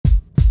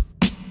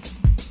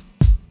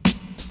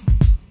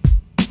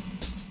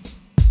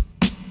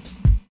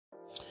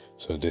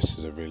So this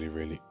is a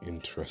really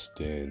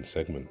interesting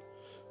segment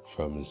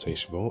from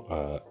Insatiable.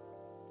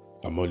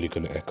 I'm only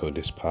going to echo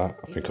this part.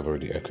 I think I've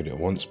already echoed it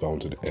once, but I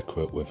wanted to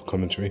echo it with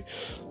commentary.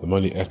 I'm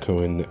only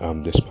echoing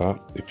this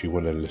part. If you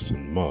want to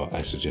listen more,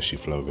 I suggest you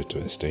flow over to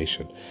a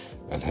station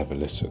and have a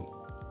listen.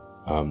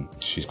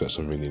 She's got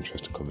some really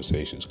interesting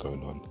conversations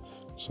going on.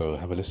 So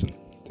have a listen.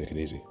 Take it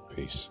easy.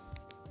 Peace.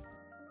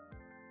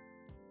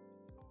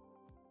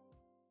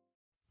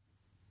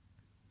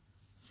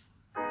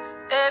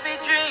 Every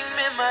dream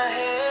in my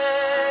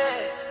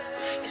head,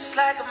 it's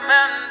like a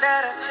mountain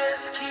that I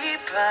just keep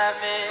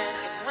climbing.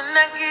 And when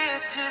I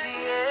get to the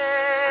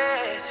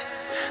edge,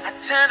 I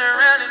turn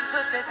around and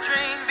put that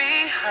dream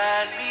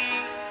behind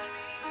me.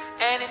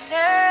 And it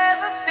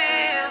never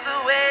feels the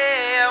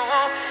way I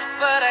want,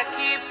 but I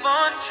keep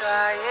on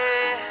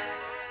trying.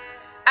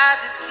 I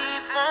just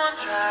keep on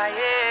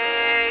trying.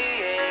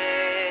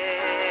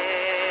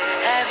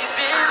 Have you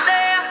been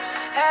there?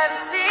 Have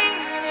you seen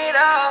it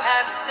all?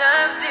 Have you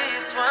done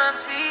this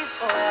once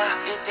before?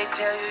 Did they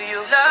tell you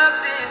you love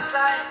this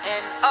life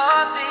and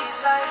all these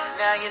lights?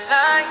 Now you're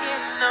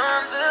lying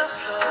on the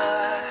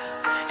floor,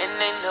 and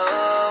they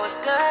know it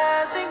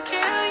doesn't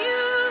kill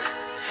you,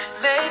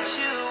 makes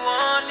you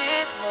want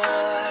it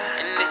more.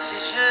 And this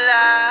is your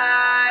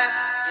life,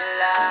 your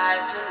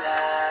life, your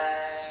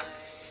life.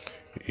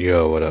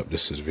 Yo, what up?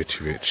 This is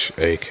Richie Rich,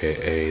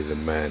 aka the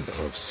Man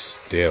of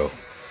Steel.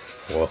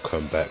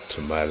 Welcome back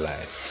to my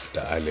life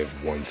that I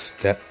live one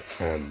step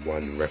and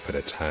one rep at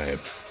a time.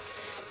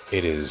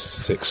 It is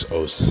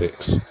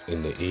 6:06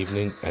 in the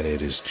evening and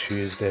it is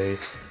Tuesday,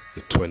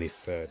 the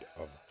 23rd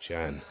of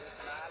Jan.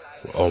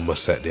 We're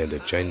almost at the end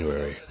of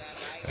January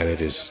and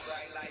it is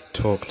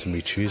Talk to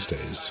Me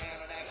Tuesdays.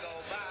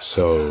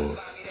 So,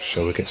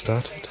 shall we get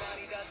started?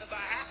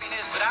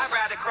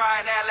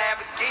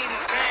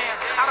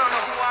 I don't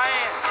know who I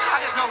am, I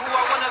just know who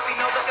I wanna be.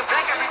 No looking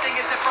back, everything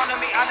is in front of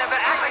me. I never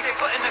act like they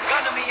putting a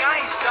gun to me. I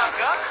ain't stuck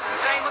up, the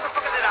same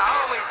motherfucker that I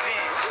always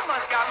been. You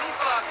must got me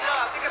fucked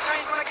up. Think I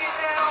change when I get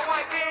that all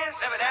white pants.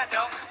 Never that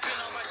though.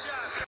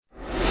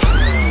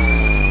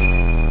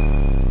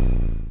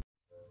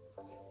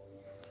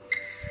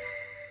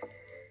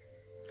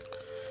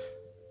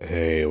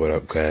 Hey, what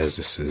up guys?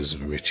 This is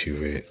Richie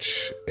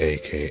Rich,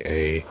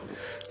 aka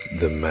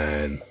the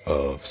Man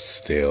of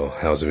Steel.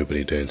 How's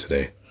everybody doing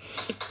today?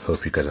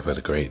 Hope you guys have had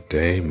a great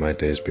day. My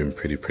day's been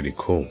pretty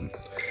cool.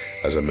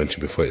 As I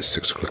mentioned before, it's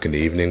 6 o'clock in the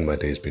evening. My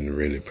day's been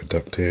really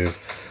productive.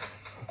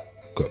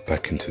 Got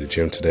back into the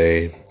gym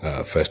today,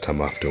 first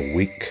time after a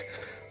week.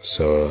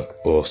 So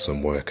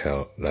awesome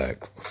workout,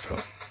 like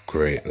felt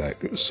great.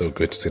 Like it was so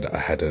good to see that I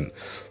hadn't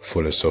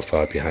fallen so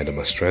far behind on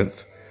my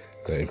strength.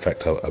 That in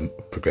fact I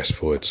progressed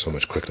forward so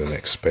much quicker than I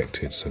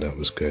expected, so that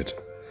was good.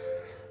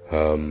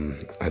 I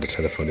had a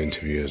telephone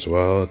interview as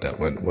well, that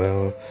went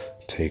well.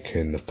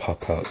 Taking the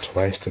pup out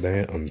twice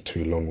today on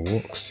 2 long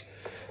walks.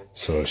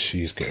 So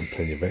she's getting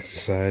plenty of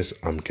exercise,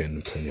 I'm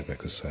getting plenty of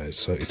exercise.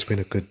 So it's been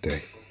a good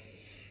day.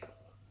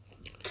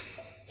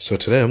 So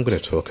today I'm going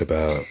to talk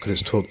about, because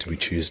it's Talk to Me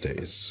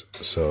Tuesdays.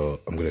 So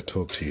I'm going to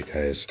talk to you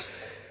guys.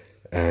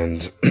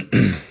 And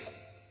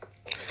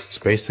it's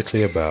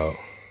basically about,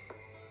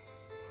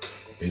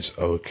 it's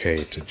okay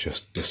to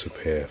just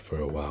disappear for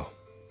a while.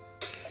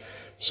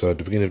 So at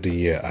the beginning of the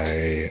year,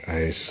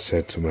 I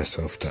said to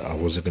myself that I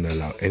wasn't going to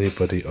allow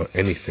anybody or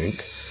anything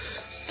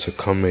to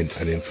come in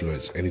and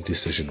influence any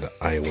decision that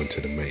I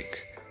wanted to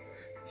make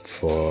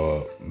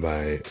for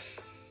my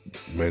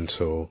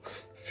mental,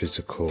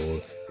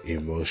 physical,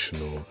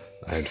 emotional,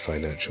 and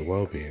financial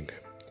well-being.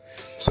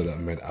 So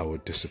that meant I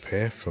would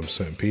disappear from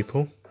certain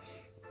people.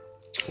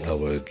 I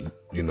would,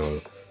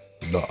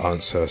 not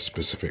answer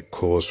specific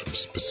calls from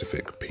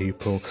specific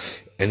people.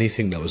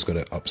 Anything that was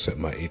going to upset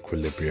my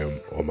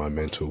equilibrium or my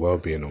mental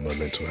well-being or my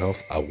mental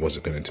health, I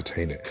wasn't going to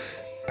entertain it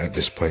at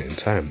this point in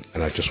time.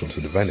 And I just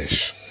wanted to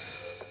vanish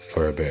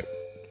for a bit.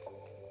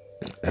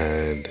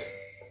 And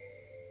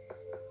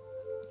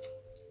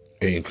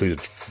it included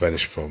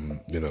vanish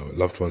from,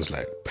 loved ones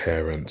like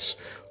parents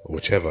or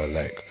whichever,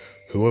 like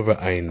whoever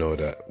I know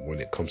that when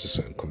it comes to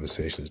certain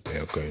conversations, they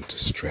are going to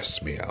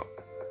stress me out.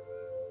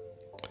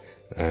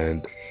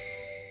 And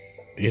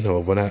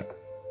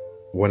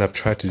when I've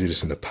tried to do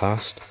this in the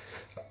past,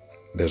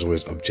 there's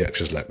always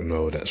objections like,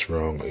 no, that's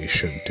wrong, or you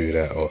shouldn't do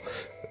that, or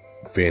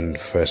being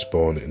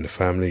firstborn in the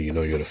family,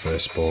 you're the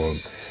firstborn,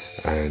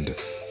 and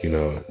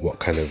what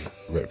kind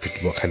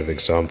of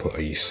example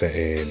are you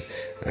setting?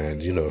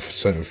 And if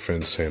certain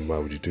friends saying, why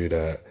would you do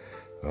that?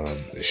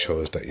 It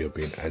shows that you're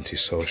being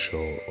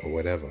antisocial or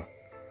whatever.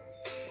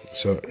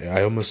 So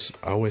I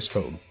always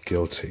felt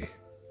guilty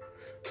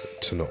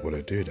to not want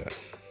to do that.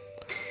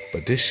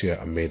 But this year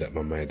I made up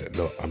my mind that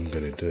no, I'm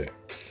going to do it.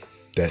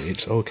 That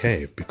it's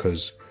okay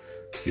because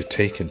you're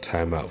taking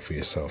time out for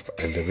yourself,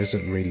 and there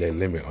isn't really a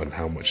limit on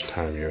how much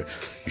time you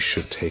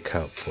should take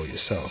out for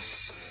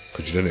yourself.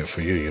 Because you're doing it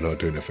for you, you're not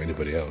doing it for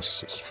anybody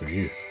else. It's for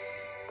you.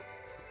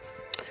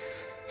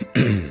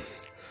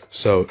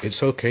 So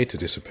it's okay to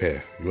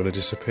disappear. You want to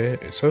disappear?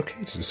 It's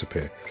okay to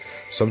disappear.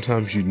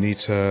 Sometimes you need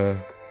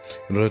to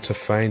In order to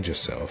find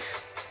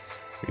yourself,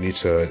 you need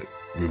to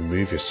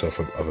remove yourself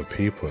from other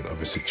people and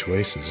other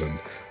situations and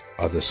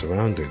other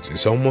surroundings.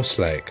 It's almost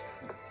like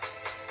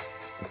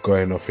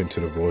going off into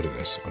the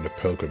wilderness on a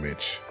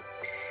pilgrimage.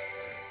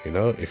 You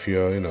know, if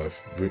you're,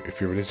 if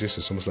you're religious,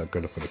 it's almost like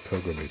going off on a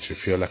pilgrimage.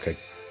 If you're like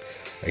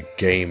a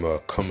game or a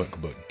comic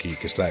book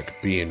geek, it's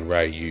like being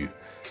Ryu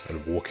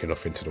and walking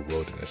off into the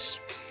wilderness.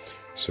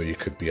 So you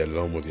could be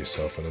alone with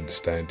yourself and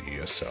understand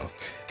yourself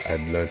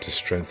and learn to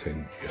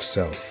strengthen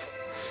yourself.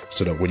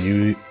 So that when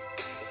you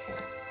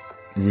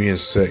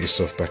reinsert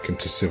yourself back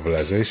into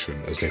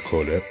civilization, as they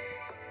call it,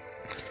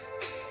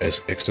 as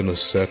external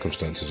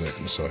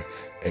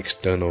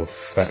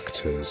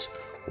factors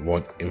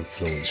won't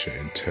influence your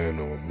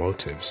internal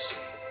motives.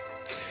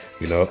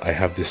 You know, I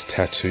have this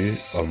tattoo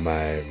on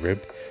my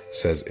rib. It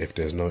says, if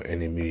there's no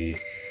enemy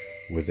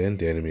within,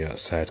 the enemy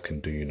outside can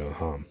do you no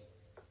harm.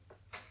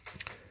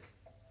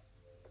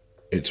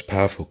 It's a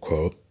powerful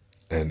quote,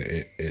 and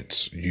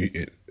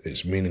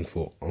it's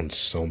meaningful on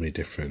so many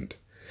different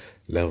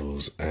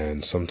levels.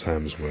 And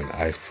sometimes when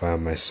I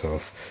find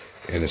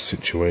myself in a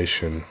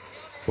situation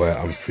where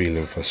I'm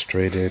feeling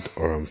frustrated,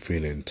 or I'm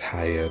feeling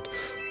tired,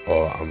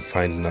 or I'm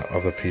finding that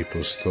other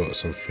people's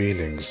thoughts and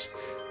feelings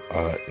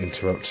are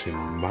interrupting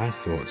my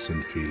thoughts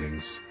and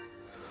feelings,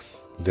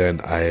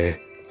 then I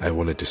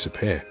want to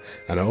disappear.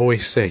 And I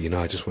always say,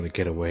 I just want to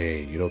get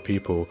away.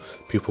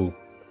 People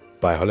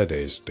buy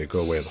holidays. They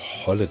go away on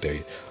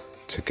holiday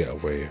to get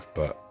away,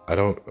 but I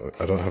don't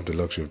have the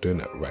luxury of doing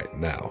that right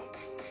now.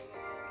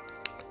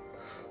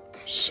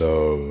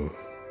 So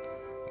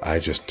I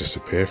just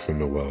disappear from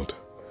the world.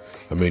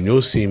 I mean,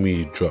 you'll see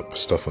me drop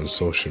stuff on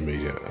social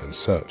media and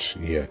such,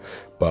 yeah,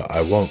 but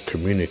I won't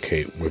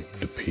communicate with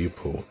the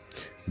people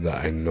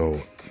that I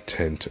know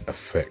tend to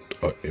affect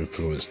or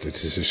influence the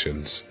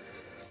decisions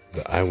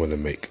that I want to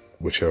make,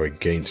 which are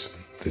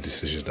against the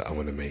decisions that I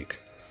want to make.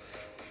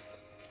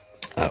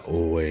 I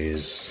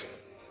always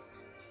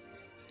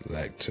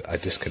I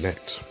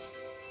disconnect.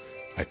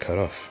 I cut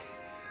off.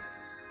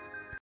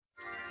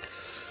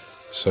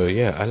 So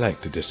yeah, I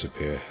like to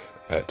disappear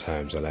at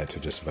times. I like to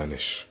just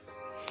vanish.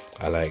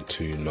 I like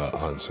to not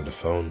answer the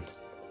phone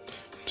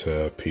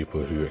to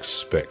people who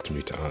expect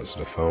me to answer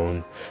the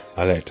phone.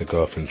 I like to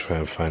go off and try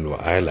and find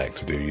what I like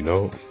to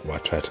do, I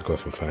try to go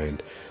off and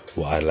find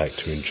what I like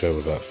to enjoy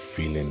without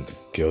feeling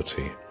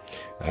guilty.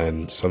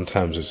 And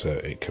sometimes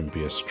it can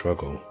be a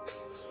struggle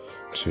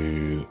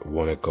to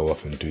want to go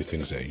off and do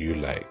things that you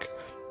like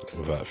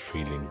without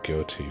feeling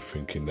guilty,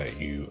 thinking that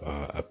you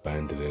are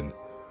abandoning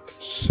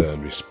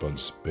certain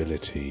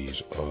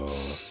responsibilities or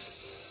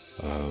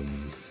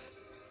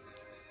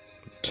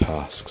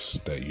tasks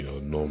that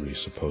you're normally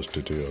supposed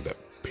to do, or that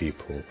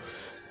people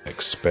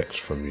expect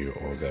from you,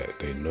 or that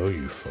they know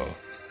you for.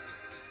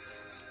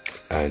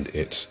 And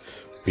it's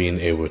being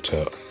able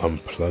to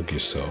unplug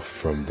yourself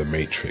from the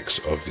matrix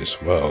of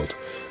this world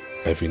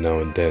every now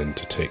and then,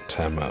 to take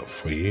time out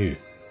for you.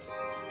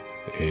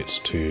 It's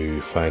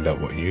to find out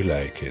what you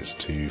like. It's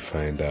to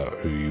find out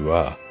who you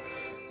are.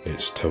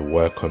 It's to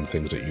work on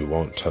things that you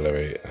won't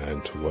tolerate,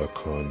 and to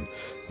work on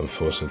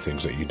enforcing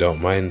things that you don't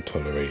mind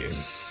tolerating.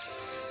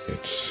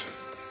 It's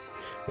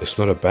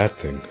not a bad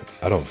thing.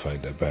 I don't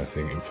find it a bad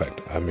thing. In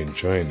fact, I'm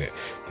enjoying it.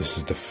 This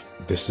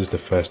is the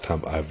first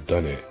time I've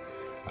done it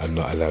and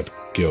not allowed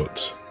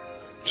guilt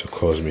to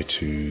cause me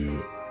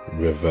to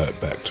revert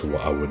back to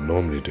what I would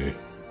normally do.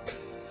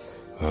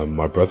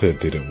 My brother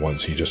did it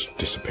once. He just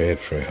disappeared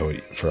for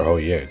a whole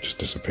year. Just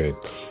disappeared.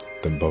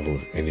 Didn't bother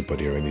with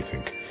anybody or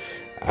anything.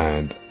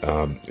 And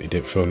he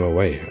didn't feel no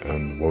way.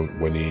 And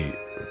when he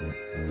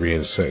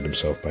reinserted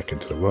himself back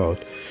into the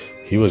world,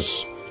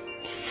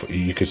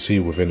 you could see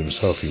within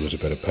himself he was a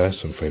better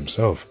person for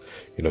himself.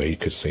 He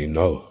could say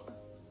no.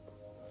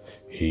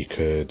 He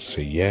could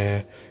say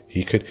yeah.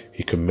 He could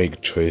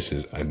make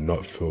choices and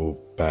not feel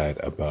bad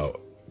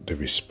about the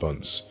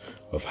response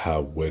of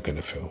how we're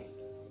gonna feel.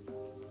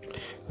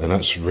 And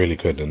that's really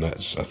good. And I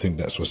think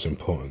that's what's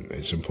important.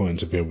 It's important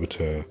to be able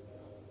to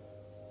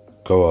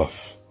go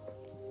off,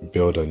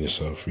 build on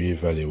yourself,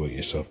 reevaluate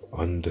yourself,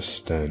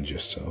 understand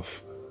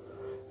yourself,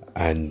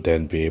 and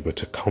then be able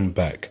to come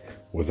back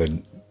with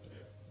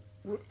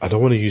I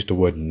don't want to use the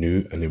word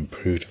new and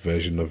improved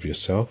version of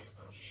yourself,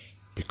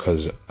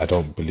 because I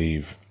don't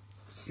believe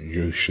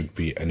you should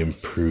be an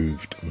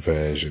improved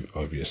version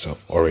of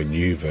yourself or a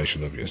new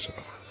version of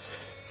yourself.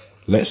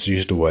 Let's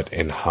use the word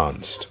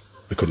enhanced,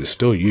 because it's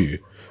still you.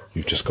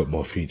 You've just got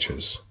more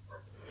features.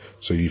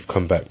 So you've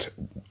come back to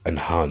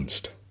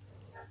enhanced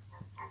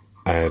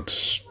and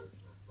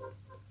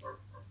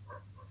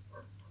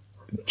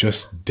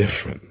just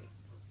different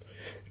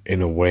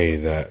in a way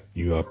that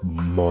you are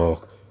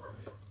more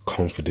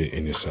confident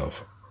in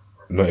yourself.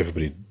 Not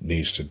everybody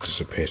needs to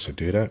disappear to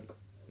do that.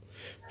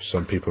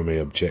 Some people may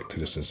object to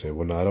this and say,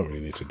 well, no, I don't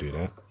really need to do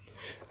that,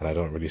 and I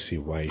don't really see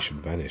why you should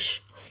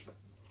vanish.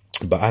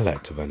 But I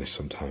like to vanish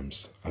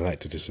sometimes. I like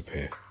to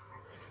disappear.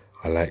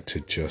 I like to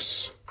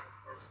just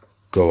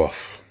go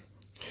off.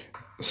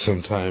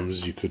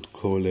 Sometimes you could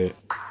call it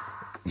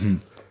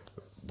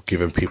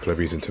giving people a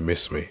reason to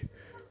miss me.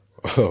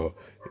 or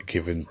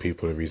giving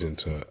people a reason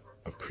to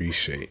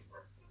appreciate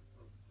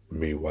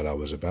me, what I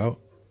was about.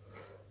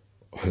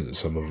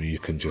 Some of you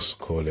can just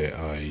call it,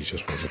 you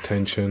just want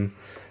attention.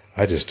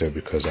 I just do it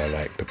because I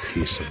like the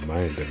peace of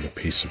mind and the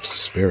peace of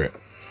spirit.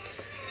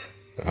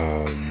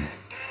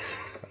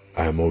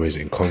 I'm always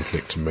in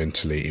conflict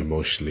mentally,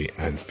 emotionally,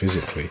 and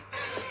physically.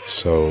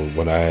 So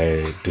when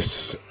I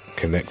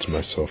disconnect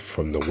myself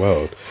from the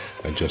world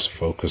and just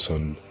focus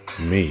on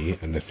me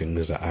and the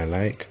things that I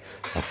like,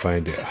 I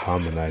find it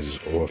harmonizes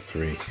all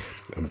three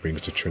and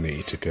brings the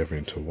Trinity together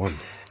into one.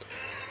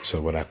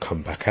 So when I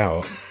come back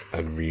out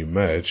and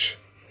re-emerge,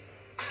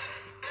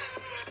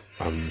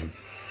 I'm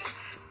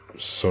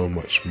so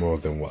much more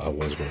than what I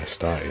was when I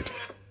started.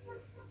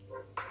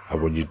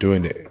 And when you're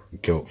doing it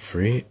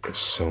guilt-free, it's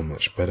so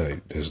much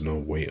better. There's no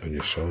weight on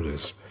your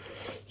shoulders.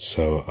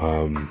 So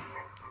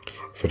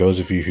for those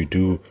of you who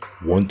do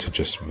want to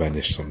just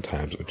vanish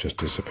sometimes or just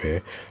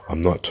disappear,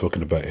 I'm not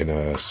talking about in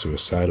a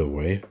suicidal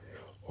way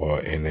or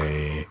in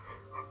a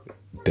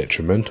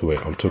detrimental way.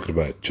 I'm talking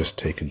about just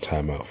taking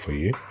time out for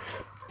you.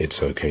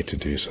 It's okay to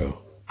do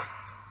so.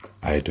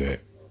 I do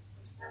it,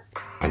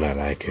 and I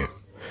like it.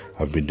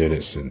 I've been doing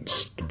it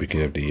since the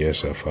beginning of the year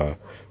so far.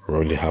 We're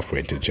only halfway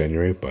into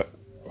January, but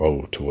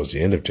towards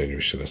the end of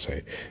January, should I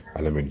say,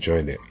 and I'm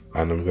enjoying it,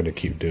 and I'm going to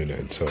keep doing it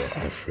until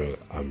I feel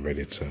I'm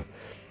ready to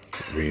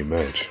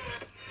re-emerge.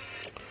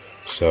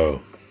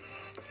 So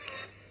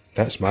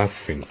that's my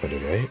thing for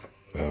today.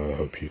 I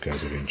hope you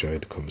guys have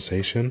enjoyed the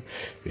conversation.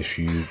 If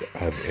you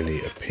have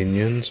any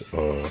opinions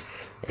or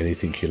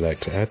anything you'd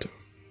like to add,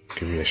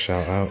 give me a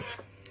shout out,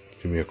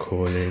 give me a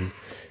call in,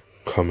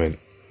 comment,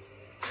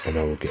 and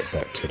I will get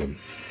back to them.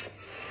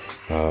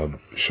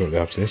 Shortly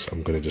after this,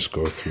 I'm going to just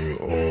go through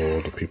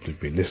all the people who've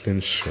been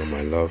listening, show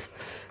my love,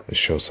 and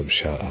show some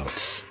shout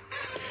outs.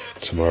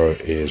 Tomorrow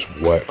is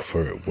Work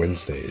For It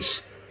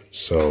Wednesdays,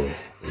 so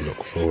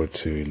look forward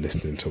to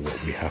listening to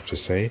what we have to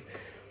say.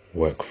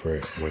 Work For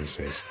It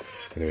Wednesdays.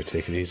 Anyway,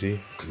 take it easy,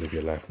 live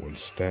your life one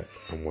step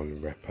and one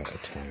rep at a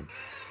time.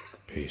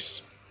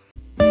 Peace.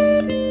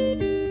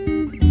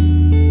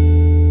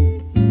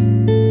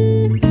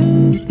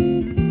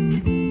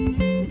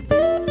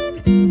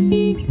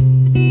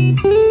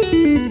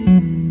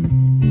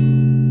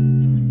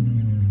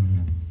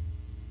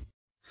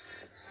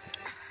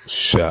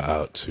 Shout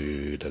out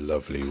to the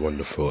lovely,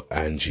 wonderful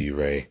Angie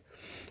Ray.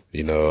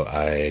 You know,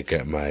 I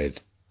get my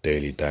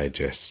daily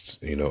digests,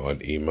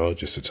 on email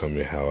just to tell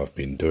me how I've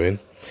been doing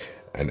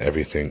and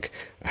everything.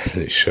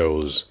 And it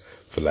shows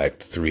for like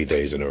 3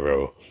 days in a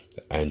row,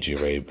 Angie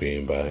Ray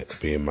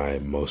being my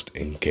most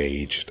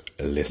engaged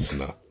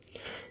listener.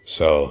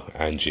 So,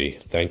 Angie,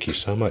 thank you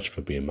so much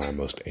for being my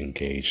most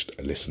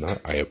engaged listener.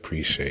 I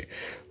appreciate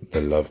the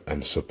love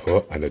and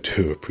support, and I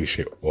do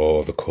appreciate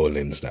all the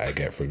call-ins that I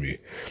get from you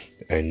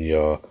and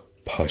your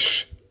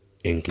posh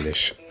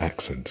English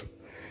accent.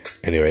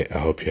 Anyway, I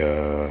hope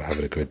you're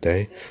having a good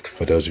day.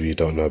 For those of you who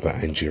don't know about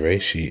Angie Ray,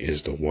 she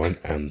is the one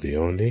and the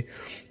only.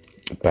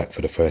 Back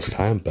for the first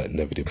time, but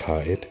never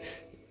departed.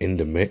 In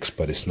the mix,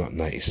 but it's not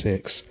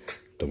 96.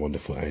 The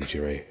wonderful Angie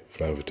Ray.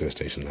 Fly over to the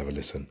station and have a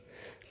listen.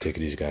 Take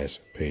it easy, guys.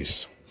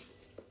 Peace.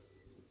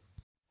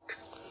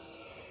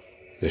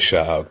 The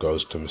shout out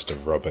goes to Mr.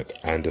 Robert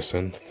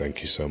Anderson.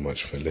 Thank you so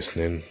much for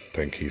listening.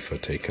 Thank you for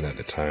taking out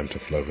the time to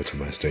fly over to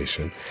my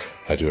station.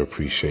 I do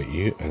appreciate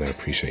you and I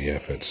appreciate your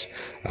efforts.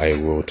 I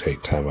will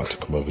take time out to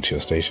come over to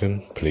your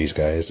station. Please,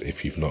 guys,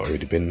 if you've not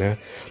already been there,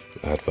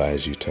 I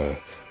advise you to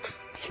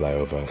fly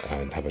over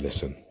and have a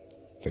listen.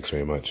 Thanks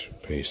very much.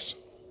 Peace.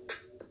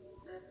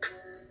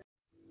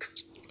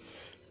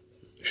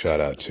 Shout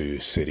out to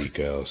City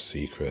Girl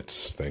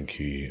Secrets. Thank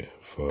you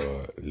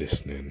for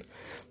listening.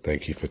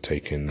 Thank you for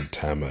taking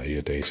time out of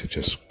your day to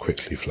just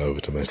quickly fly over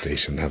to my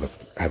station, have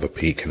a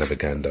peek and have a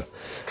gander.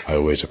 I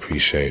always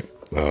appreciate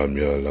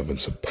your love and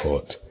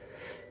support.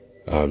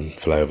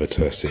 Fly over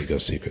to City Girl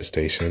Secret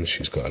Station.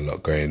 She's got a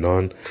lot going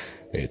on.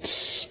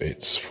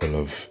 It's full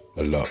of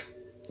a lot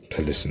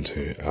to listen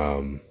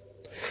to.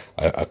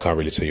 I can't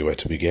really tell you where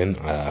to begin.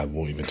 I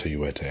won't even tell you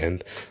where to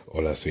end.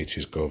 All I say to you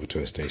is go over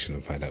to a station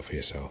and find out for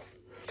yourself.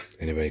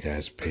 Anyway,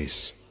 guys,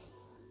 peace.